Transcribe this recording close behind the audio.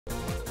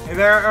Hey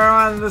there,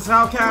 everyone, this is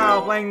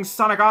Hellcow playing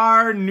Sonic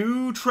R,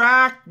 new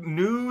track,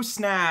 new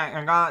snack.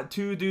 I got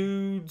 2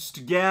 dudes to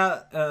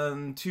get,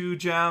 and 2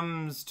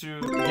 gems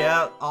to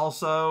get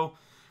also.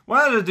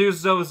 One of the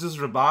dudes though is just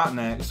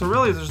Robotnik, so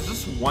really there's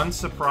just 1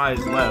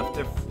 surprise left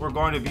if we're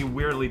going to be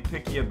weirdly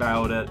picky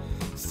about it.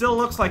 Still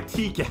looks like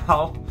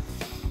T-Cal.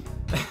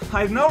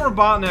 I know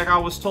Robotnik, I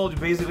was told you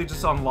basically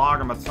just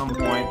unlock him at some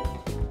point.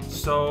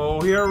 So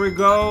here we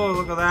go,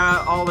 look at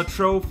that, all the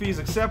trophies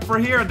except for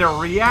here, the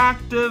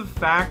reactive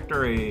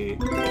factory.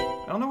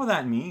 I don't know what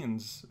that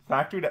means.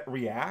 Factory that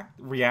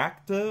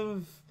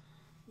reactive?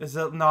 Is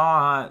it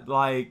not,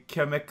 like,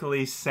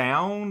 chemically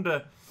sound?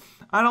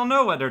 I don't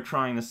know what they're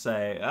trying to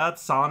say.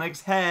 That's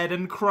Sonic's head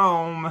in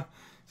chrome.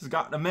 He's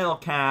got the metal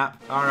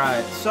cap.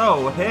 Alright,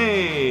 so,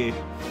 hey.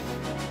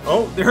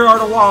 Oh, there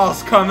are the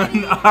walls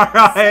coming.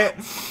 Alright.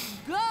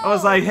 I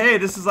was like, hey,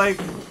 this is like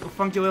a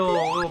funky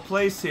little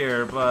place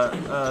here, but,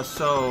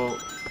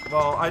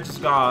 well, I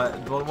just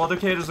got, well,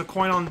 okay, there's a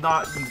coin on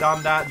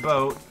that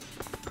boat.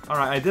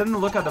 Alright, I didn't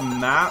look at the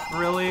map,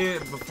 really,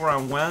 before I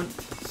went,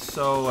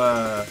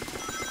 so,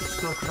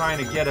 still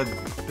trying to get a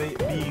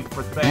beat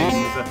for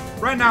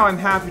things. Right now, I'm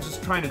happy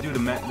just trying to do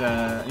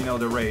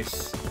the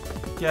race.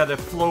 Get a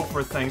flow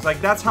for things.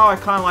 Like, that's how I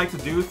kind of like to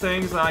do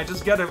things, and I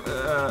just get a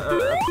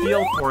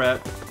feel for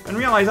it. And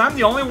realize I'm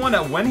the only one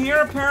that went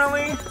here,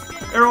 apparently.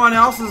 Everyone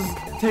else is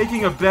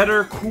taking a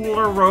better,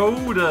 cooler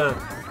road,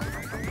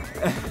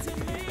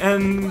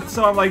 and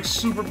so I'm like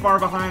super far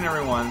behind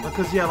everyone.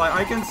 Because yeah, like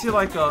I can see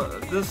like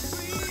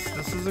this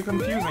is a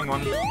confusing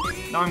one.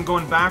 Now I'm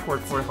going backward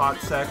for a hot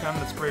second.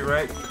 That's pretty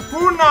right.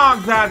 Who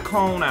knocked that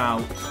cone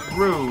out?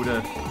 Rude.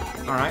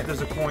 All right,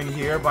 there's a coin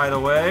here, by the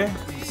way.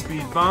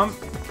 Speed bump.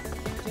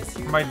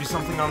 There might be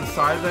something on the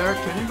side there.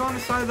 Can you go on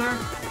the side there?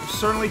 You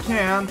certainly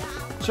can.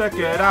 Check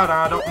it out,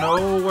 I don't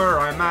know where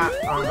I'm at.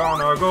 I'm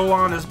gonna go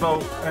on this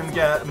boat and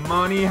get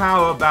money,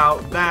 how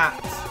about that?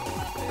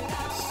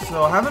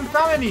 So, I haven't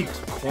found any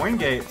coin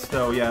gates,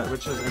 though, yet,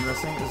 which is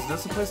interesting. Is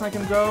this a place I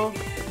can go?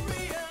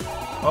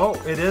 Oh,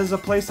 it is a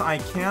place I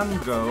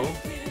can go.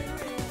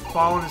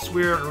 Following this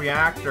weird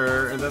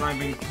reactor, and then I'm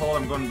being told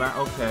I'm going back.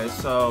 Okay,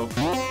 so...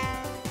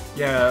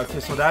 yeah,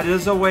 okay, so that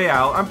is a way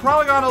out. I'm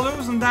probably gonna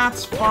lose, and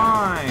that's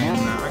fine.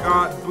 I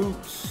got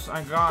boots.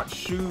 I got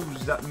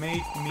shoes that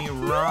make me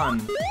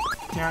run.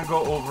 Can't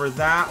go over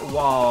that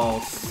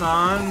wall,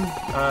 son.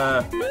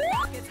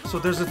 So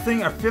there's a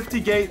thing, a 50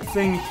 gate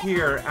thing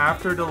here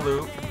after the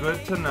loop.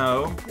 Good to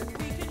know.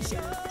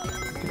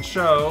 You can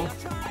show.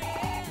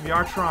 We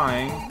are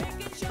trying.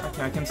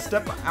 Okay, I can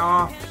step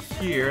off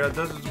here. That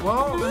does,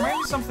 well, there might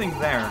be something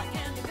there.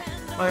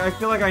 Like, I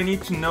feel like I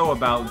need to know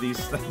about these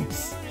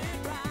things.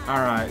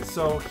 Alright,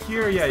 so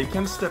here, yeah, you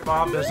can step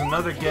off. There's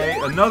another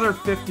gate, another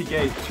 50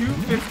 gate, 2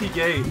 50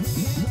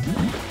 gates.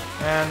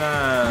 And,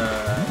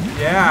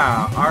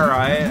 yeah,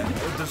 alright.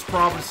 There's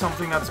probably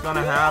something that's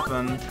gonna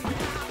happen.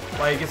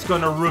 Like, it's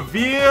gonna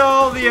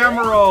reveal the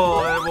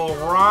emerald. It will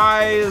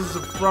rise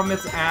from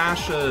its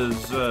ashes.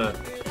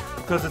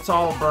 Because it's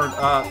all burnt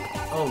up.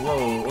 Oh,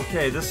 whoa,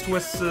 okay, this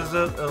twists it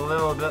a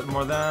little bit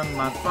more than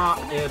I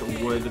thought it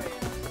would.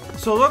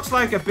 So it looks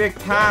like a big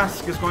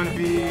task is going to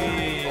be...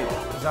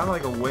 is that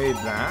like a way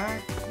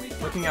back?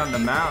 Looking at the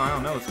map, I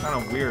don't know, it's kind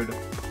of weird.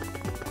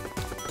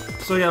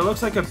 So yeah, it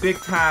looks like a big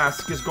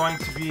task is going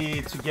to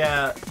be to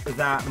get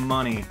that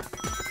money.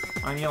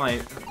 I mean,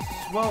 like,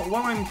 well,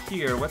 while I'm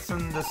here, what's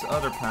in this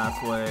other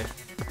pathway?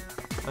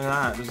 Look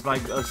at that, there's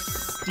like a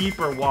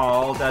steeper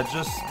wall that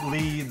just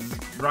leads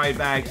right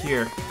back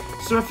here.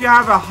 So if you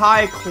have a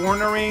high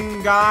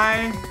cornering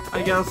guy,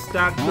 I guess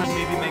that could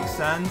maybe make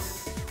sense.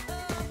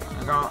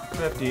 I got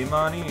 50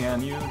 money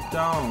and you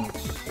don't.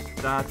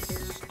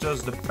 That's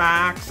just the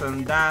facts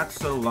and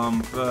that's a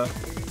lump.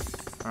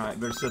 Alright,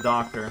 there's the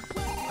doctor.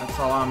 That's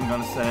all I'm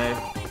gonna say.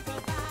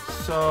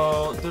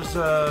 So, there's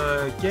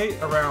a gate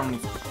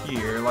around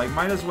here. Like,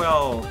 might as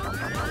well...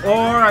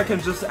 or I can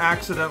just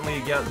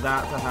accidentally get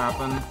that to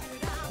happen.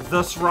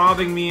 Thus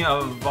robbing me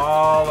of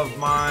all of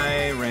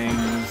my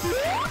rings.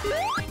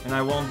 And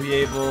I won't be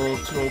able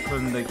to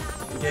open the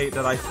gate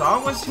that I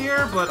thought was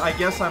here, but I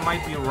guess I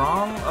might be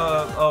wrong.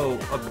 Oh,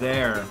 up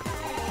there.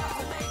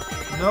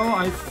 No,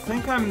 I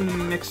think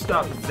I'm mixed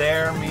up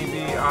there,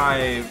 maybe.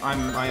 I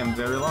am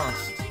very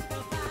lost.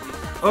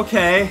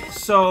 Okay,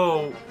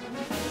 so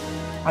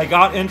I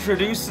got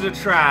introduced to the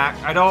track.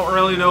 I don't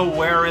really know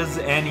where is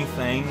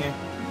anything.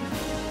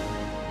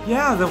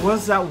 Yeah, there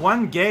was that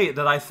one gate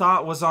that I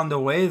thought was on the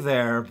way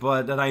there,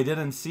 but that I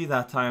didn't see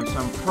that time, so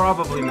I'm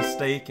probably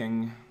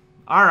mistaken.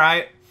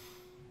 Alright.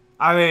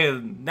 I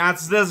mean,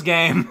 that's this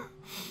game.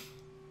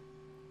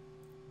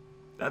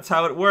 That's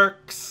how it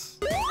works.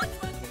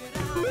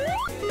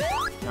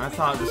 I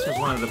thought this was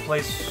one of the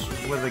places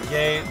with a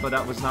gate, but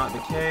that was not the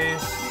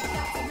case.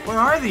 Where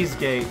are these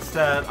gates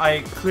that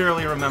I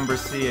clearly remember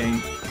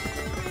seeing?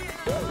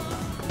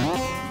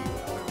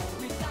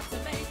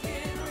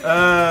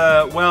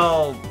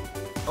 Well,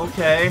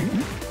 okay.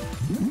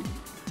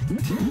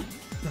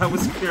 That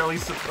was clearly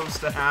supposed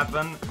to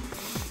happen.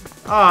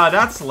 Ah,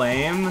 that's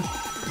lame.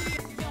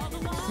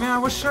 Man, I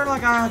was sure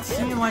like I had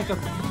seen like a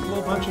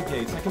little bunch of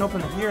gates. I can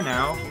open it here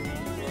now.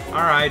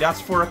 Alright,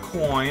 that's for a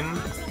coin.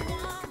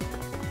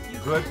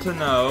 Good to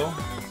know.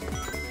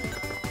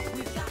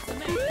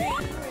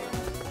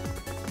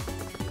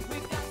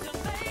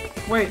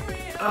 Wait,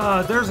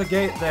 there's a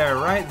gate there,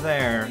 right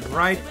there.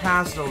 Right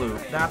past the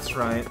loop, that's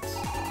right.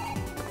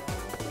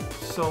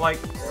 So like...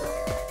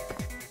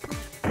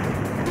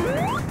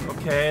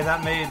 Okay,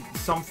 that made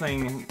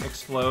something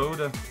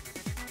explode.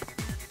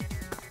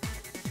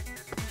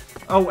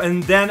 Oh,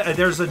 and then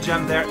there's a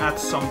gem there at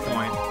some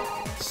point.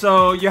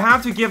 So you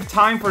have to give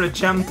time for the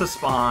gem to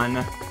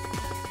spawn.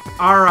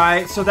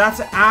 Alright, so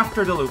that's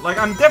after the loop. Like,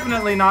 I'm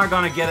definitely not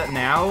gonna get it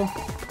now.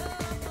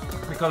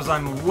 Because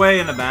I'm way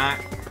in the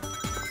back.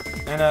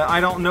 And I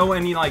don't know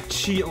any, like,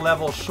 cheat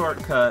level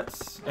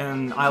shortcuts.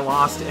 And I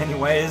lost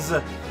anyways.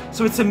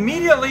 So it's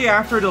immediately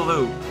after the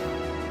loop.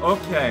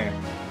 Okay.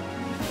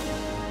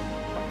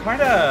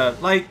 Kinda,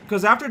 like,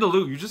 because after the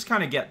loop, you just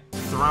kind of get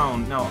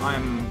thrown. No,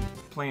 I'm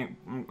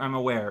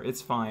aware.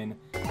 It's fine.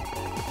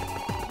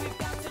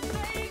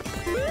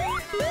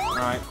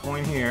 Alright,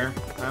 coin here.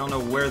 I don't know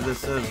where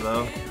this is,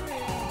 though.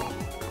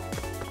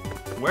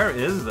 Where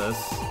is this?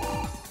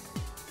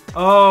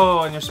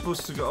 Oh, and you're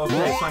supposed to go...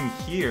 Okay, so I'm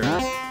here.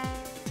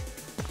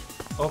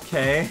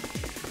 Okay.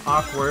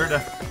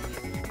 Awkward.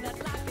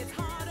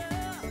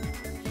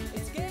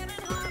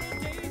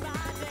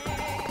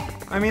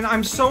 I mean,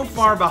 I'm so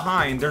far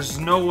behind, there's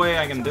no way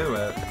I can do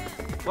it.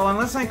 Well,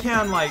 unless I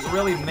can, like,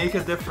 really make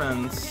a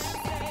difference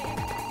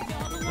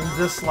in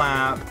this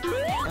lap,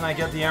 and I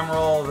get the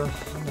emerald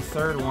in the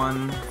third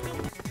one.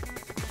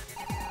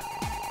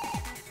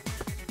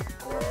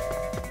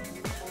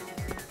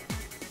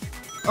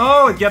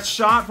 Oh, it gets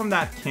shot from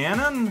that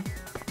cannon?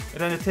 And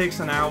then it takes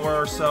an hour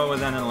or so,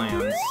 and then it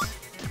lands.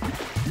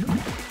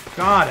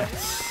 Got it.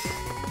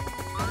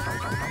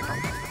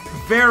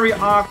 Very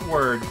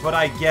awkward, but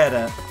I get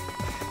it.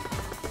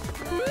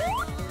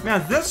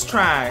 Man, this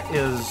track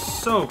is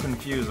so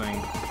confusing.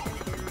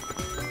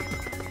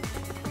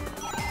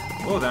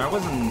 Whoa, there, I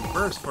was in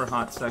first for a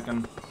hot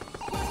second.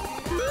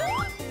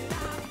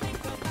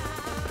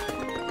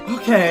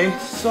 Okay,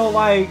 so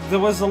like, there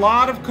was a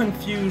lot of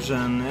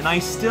confusion, and I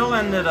still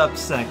ended up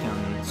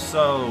second,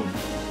 so...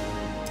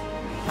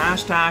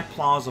 Hashtag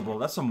plausible.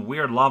 That's some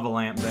weird lava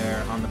lamp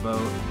there on the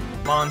boat.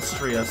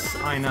 Monstrous,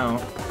 I know.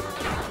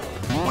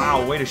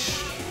 Wow, way to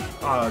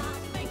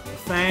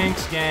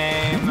thanks,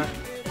 game.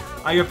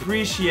 I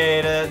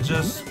appreciate it,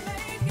 just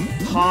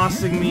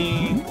tossing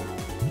me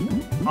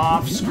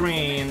off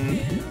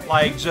screen,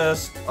 like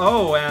just,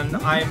 oh, and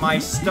am I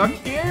stuck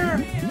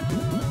here?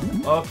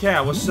 Okay,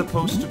 I was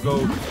supposed to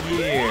go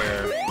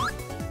here,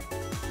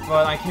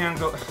 but I can't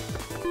go.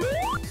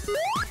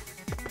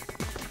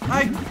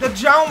 The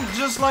jump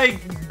just like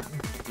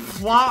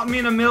flopped me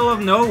in the middle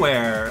of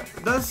nowhere.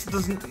 This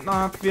does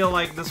not feel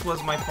like this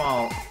was my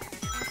fault.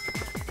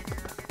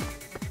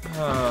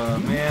 Oh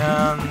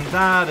man,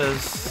 that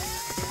is.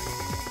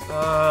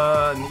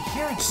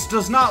 Here it just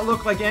does not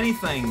look like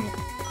anything.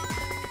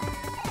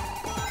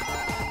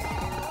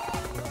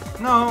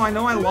 No, I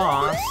know I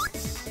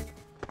lost.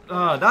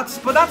 But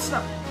that's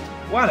not...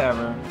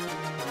 Whatever.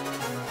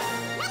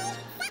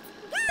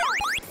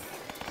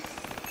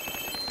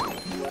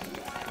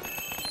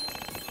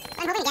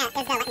 I'm hoping to get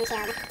is the Lightning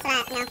Shield, so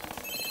that, you know,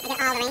 I get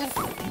all the rings.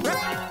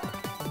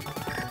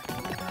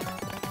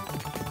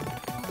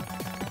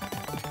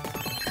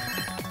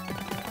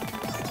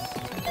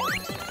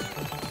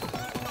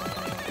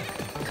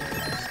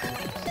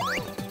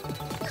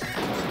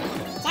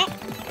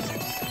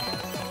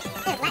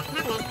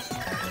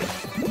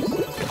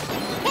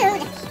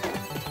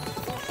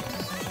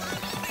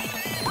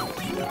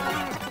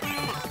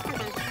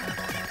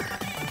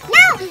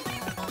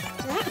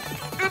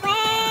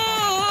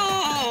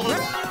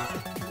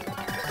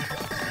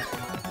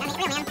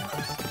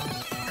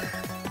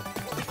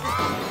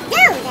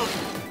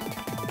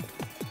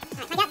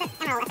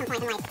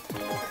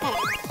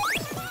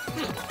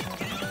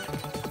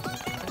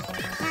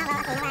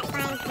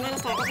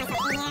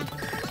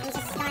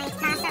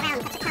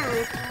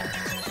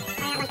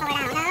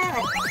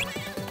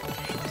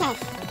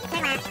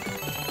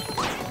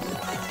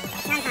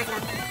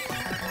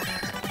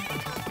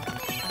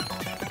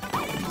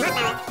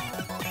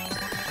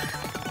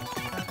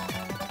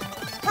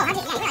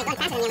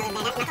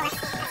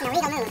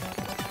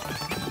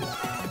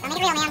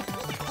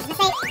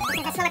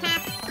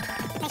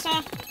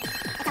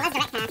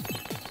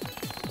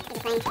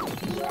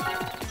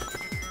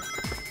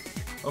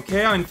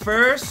 Okay, I'm in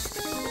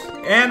first,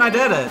 and I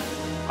did it.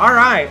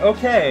 Alright,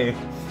 okay.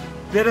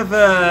 Bit of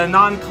a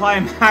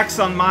non-climax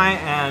on my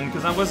end,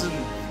 because I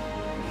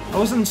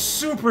wasn't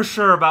super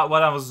sure about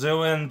what I was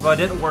doing, but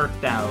it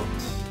worked out.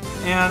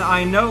 And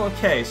I know,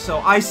 okay, so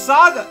I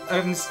saw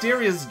a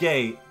mysterious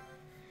gate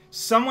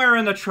somewhere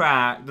in the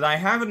track that I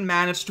haven't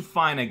managed to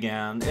find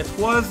again. It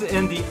was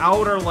in the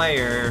outer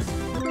layer,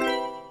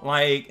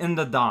 like in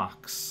the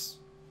docks.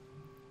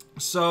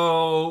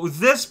 So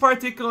this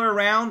particular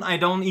round, I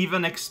don't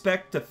even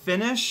expect to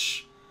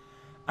finish.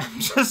 I'm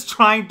just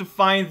trying to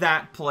find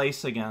that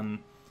place again.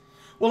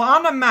 Well,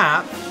 on the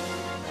map,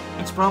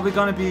 it's probably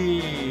gonna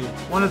be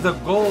one of the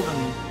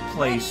golden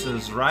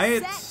places,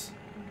 right? Set,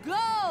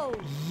 go!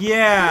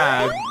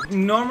 Yeah,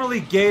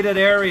 normally gated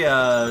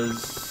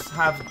areas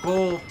have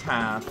gold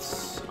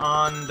paths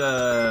on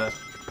the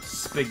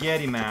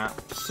spaghetti map.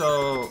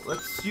 So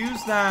let's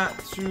use that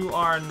to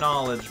our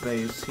knowledge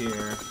base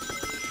here.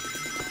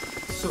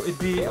 So it'd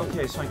be,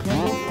 okay, so I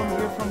can't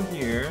go from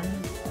here,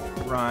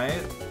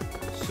 right?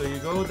 So you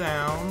go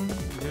down,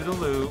 do the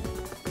loop,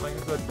 like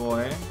a good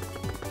boy.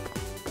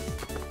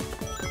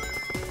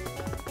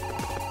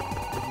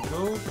 You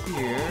go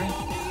here,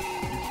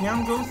 you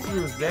can't go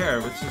through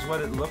there, which is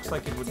what it looks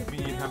like it would be.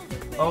 You'd have,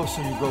 oh,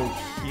 so you go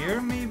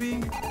here,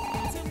 maybe?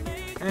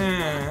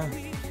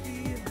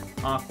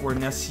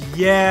 Awkwardness,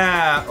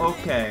 yeah,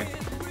 okay.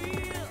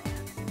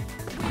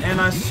 And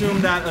I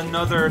assume that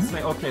another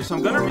thing, okay, so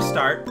I'm gonna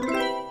restart.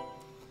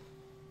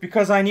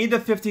 Because I need the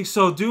 50,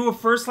 so do a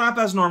first lap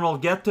as normal,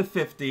 get to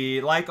 50,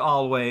 like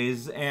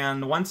always,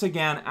 and once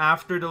again,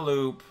 after the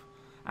loop,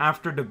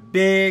 after the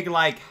big,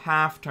 like,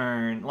 half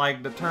turn,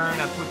 like the turn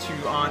that puts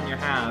you on your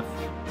half.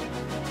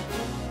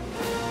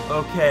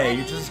 Okay,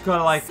 you just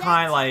gotta, like,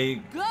 kinda,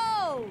 like,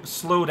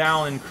 slow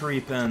down and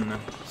creep in.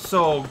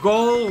 So,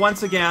 goal,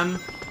 once again,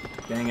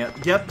 dang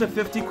it, get to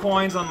 50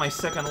 coins on my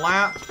second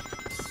lap,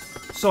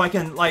 so I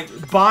can, like,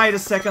 buy the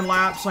second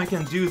lap, so I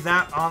can do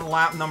that on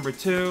lap number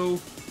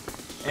 2.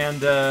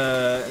 And,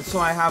 so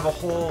I have a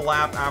whole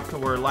lap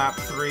afterward, lap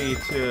 3,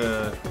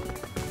 to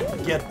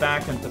get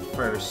back into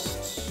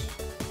first.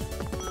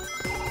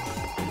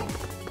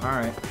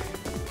 Alright.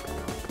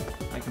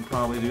 I can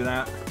probably do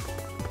that.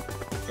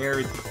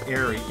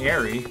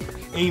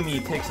 Amy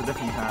takes a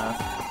different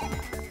path.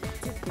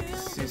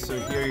 See, so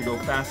here you go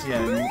fast,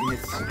 yeah,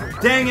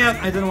 dang it!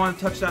 I didn't want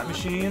to touch that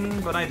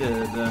machine, but I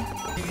did.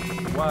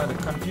 What a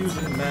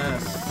confusing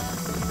mess.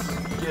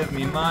 Give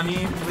me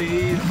money,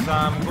 please.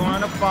 I'm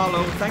going to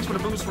follow. Thanks for the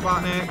boost,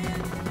 Robotnik.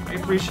 I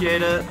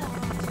appreciate it.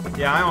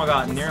 Yeah, I only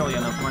got nearly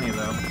enough money,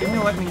 though. Give me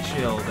a lightning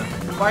shield.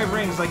 5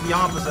 rings, like the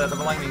opposite of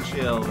a lightning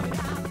shield.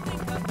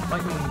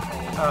 Lightning...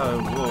 Oh,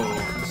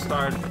 whoa.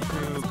 Start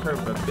to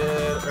curve a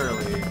bit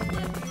early.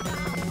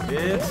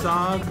 It's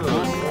all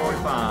good.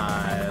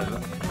 45.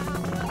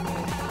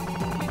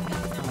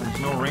 Oh, there's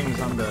no rings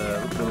on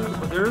the...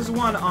 But there is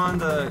one on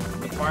the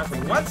far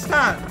thing. What's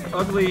that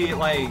ugly,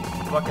 like...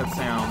 bucket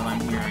sound that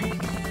I'm hearing?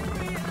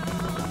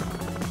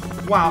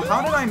 Wow,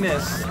 how did I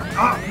miss?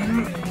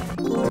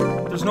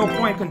 There's no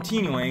point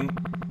continuing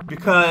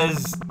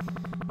because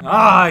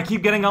I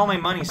keep getting all my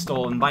money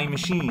stolen by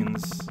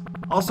machines.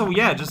 Also,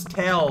 yeah, just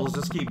tails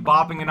just keep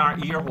bopping in our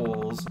ear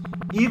holes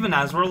even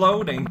as we're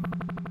loading.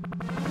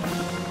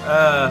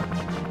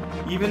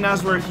 Even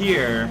as we're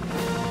here.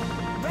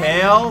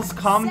 Tails,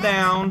 calm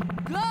down.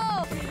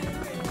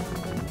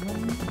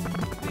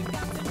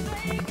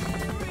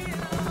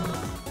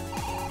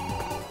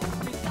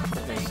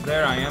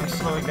 There I am,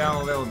 slowing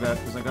down a little bit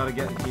because I gotta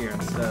get here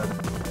instead.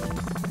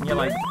 And you're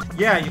like,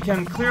 yeah, you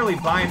can clearly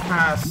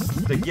bypass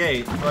the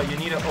gate, but you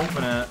need to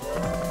open it,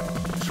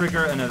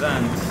 trigger an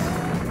event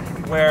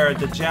where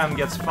the gem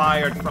gets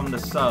fired from the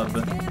sub.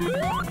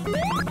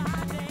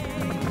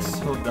 It's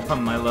so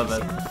dumb, I love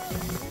it.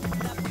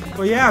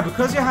 But yeah,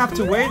 because you have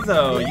to wait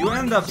though, you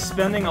end up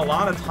spending a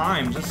lot of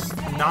time just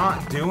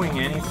not doing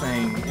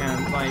anything,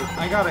 and like,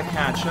 I gotta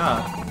catch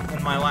up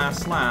in my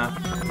last lap,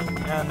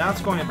 and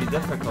that's going to be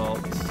difficult.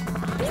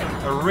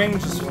 A ring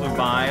just flew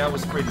by, that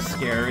was pretty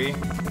scary.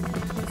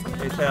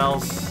 Hey,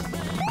 Tails.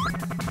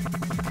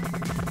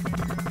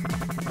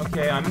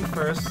 Okay, I'm in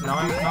first. Now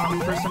I'm not in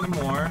first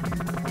anymore.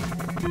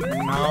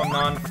 Now I'm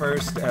not in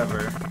first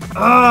ever.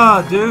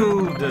 Ah,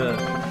 dude!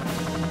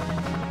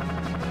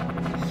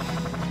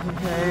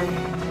 Okay.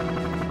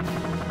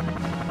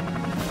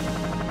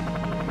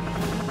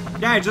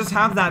 Yeah, I just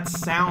have that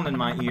sound in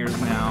my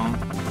ears now.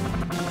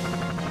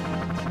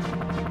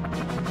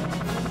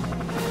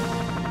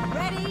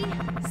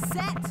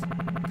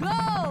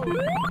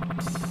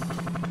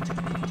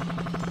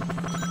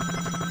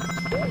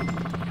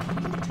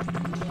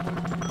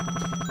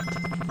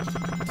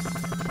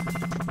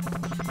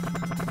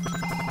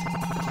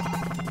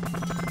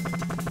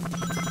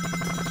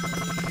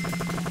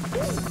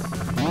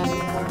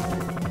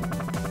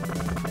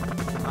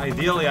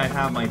 Ideally, I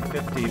have my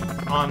 50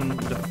 on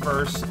the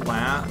first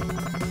lap.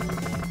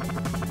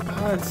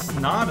 It's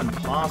not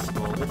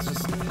impossible, it's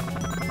just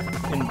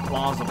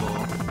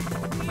implausible.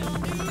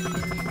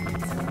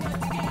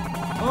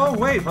 Oh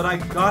wait, but I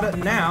got it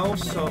now,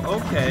 so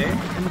okay.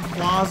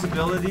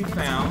 Implausibility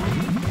found.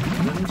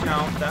 Didn't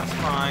jump, that's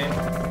fine.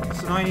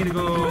 So now I need to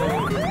go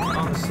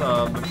on the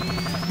sub.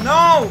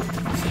 No!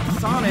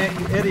 Sonic,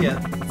 you idiot.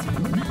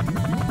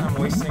 I'm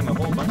wasting a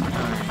whole bunch of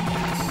time.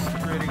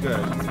 It's pretty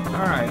good.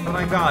 Alright, but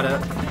I got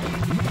it.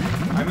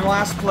 I'm in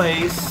last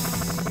place.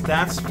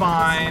 That's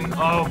fine.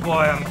 Oh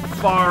boy, I'm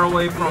far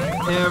away from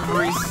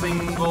every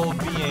single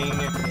being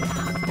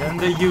in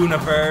the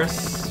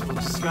universe. We're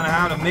just gonna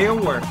have to make it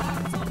work.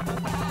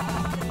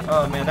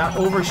 Oh man, that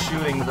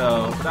overshooting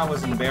though, that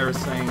was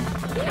embarrassing.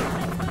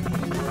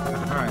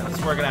 Alright,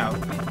 let's work it out.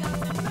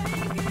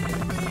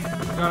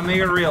 Gotta make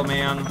it real,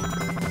 man.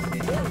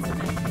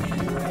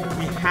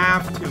 We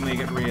have to make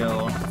it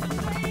real.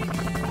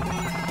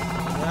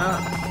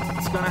 Yeah,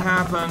 it's gonna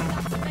happen.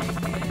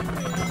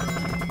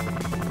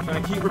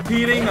 Gonna keep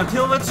repeating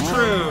until it's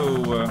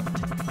true.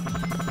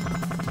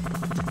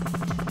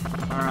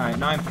 Alright,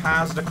 now I'm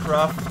past the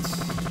cruft.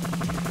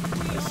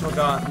 I still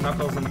got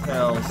Knuckles and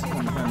Tails to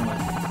contend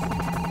with.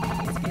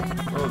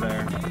 Oh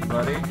there,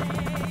 buddy.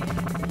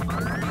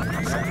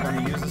 I'm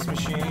gonna use this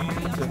machine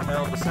to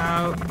help us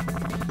out.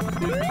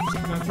 I'm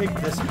gonna take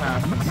this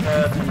path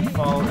instead and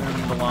fall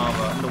in the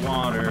lava, in the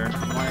water,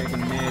 like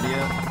an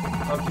idiot.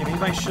 Okay,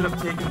 maybe I should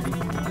have taken the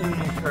in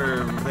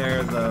curve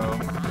there though.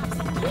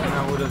 And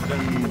that would have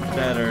been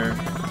better.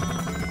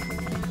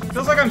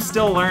 Feels like I'm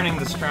still learning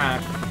this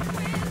track.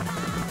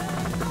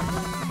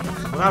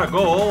 Without a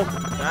goal,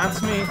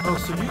 that's me. Oh,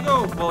 so you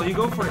go, well, you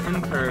go for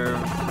in curve.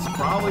 It's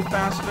probably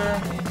faster.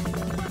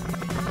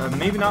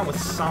 Maybe not with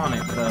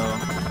Sonic though.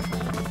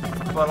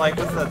 But like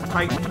with the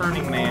tight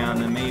turning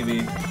man, and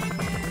maybe.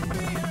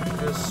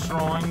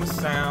 Destroying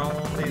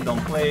sound, they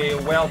don't play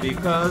well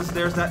because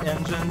there's that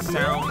engine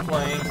sound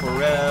playing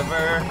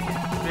forever.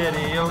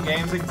 Video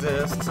games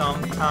exist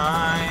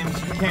sometimes,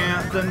 you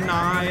can't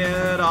deny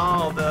it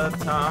all the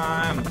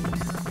time.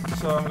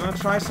 So I'm gonna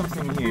try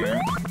something here.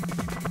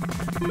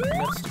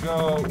 Let's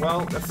go,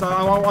 well,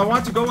 I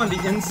want to go in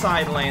the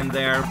inside lane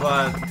there,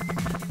 but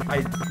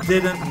I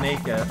didn't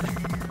make it.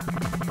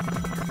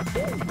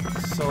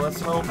 So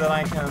let's hope that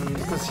I can,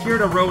 because here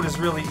the road is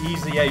really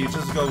easy, yeah, you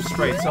just go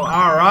straight. So,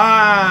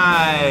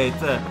 alright!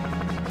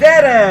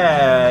 Did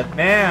it!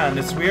 Man,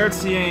 it's weird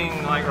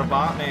seeing, like,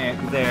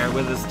 Robotnik there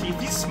with his teeth.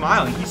 He's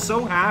smiling, he's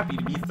so happy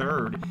to be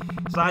third.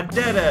 So I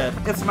did it!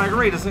 It's my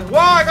greatest thing. Whoa,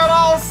 I got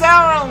all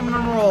 7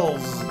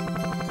 emeralds!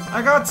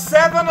 I got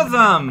 7 of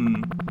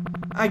them!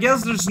 I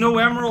guess there's no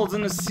emeralds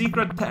in the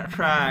secret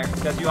track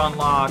that you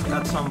unlock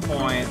at some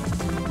point.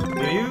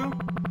 Do you?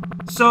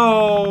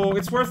 So,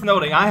 it's worth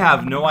noting, I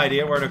have no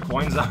idea where the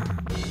coins are.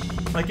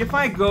 Like, if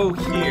I go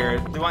here,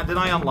 did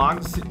I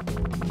unlock this?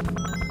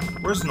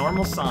 Where's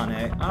normal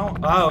Sonic? I don't,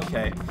 oh,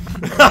 okay.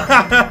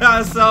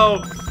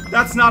 So,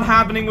 that's not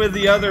happening with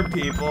the other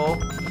people.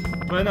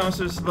 But no, it's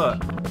just,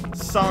 look.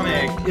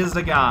 Sonic is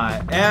the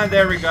guy. And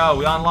there we go,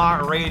 we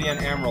unlock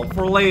Radiant Emerald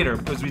for later,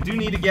 because we do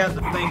need to get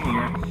the thing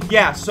here.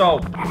 Yeah, so,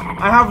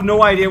 I have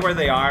no idea where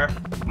they are.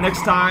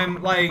 Next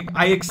time, like,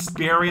 I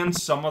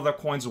experienced some of the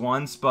coins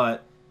once,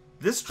 but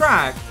this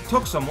track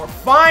took some more.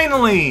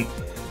 Finally!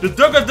 The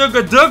Dooga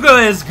Dooga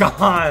Dooga is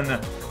gone!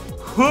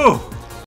 Whew!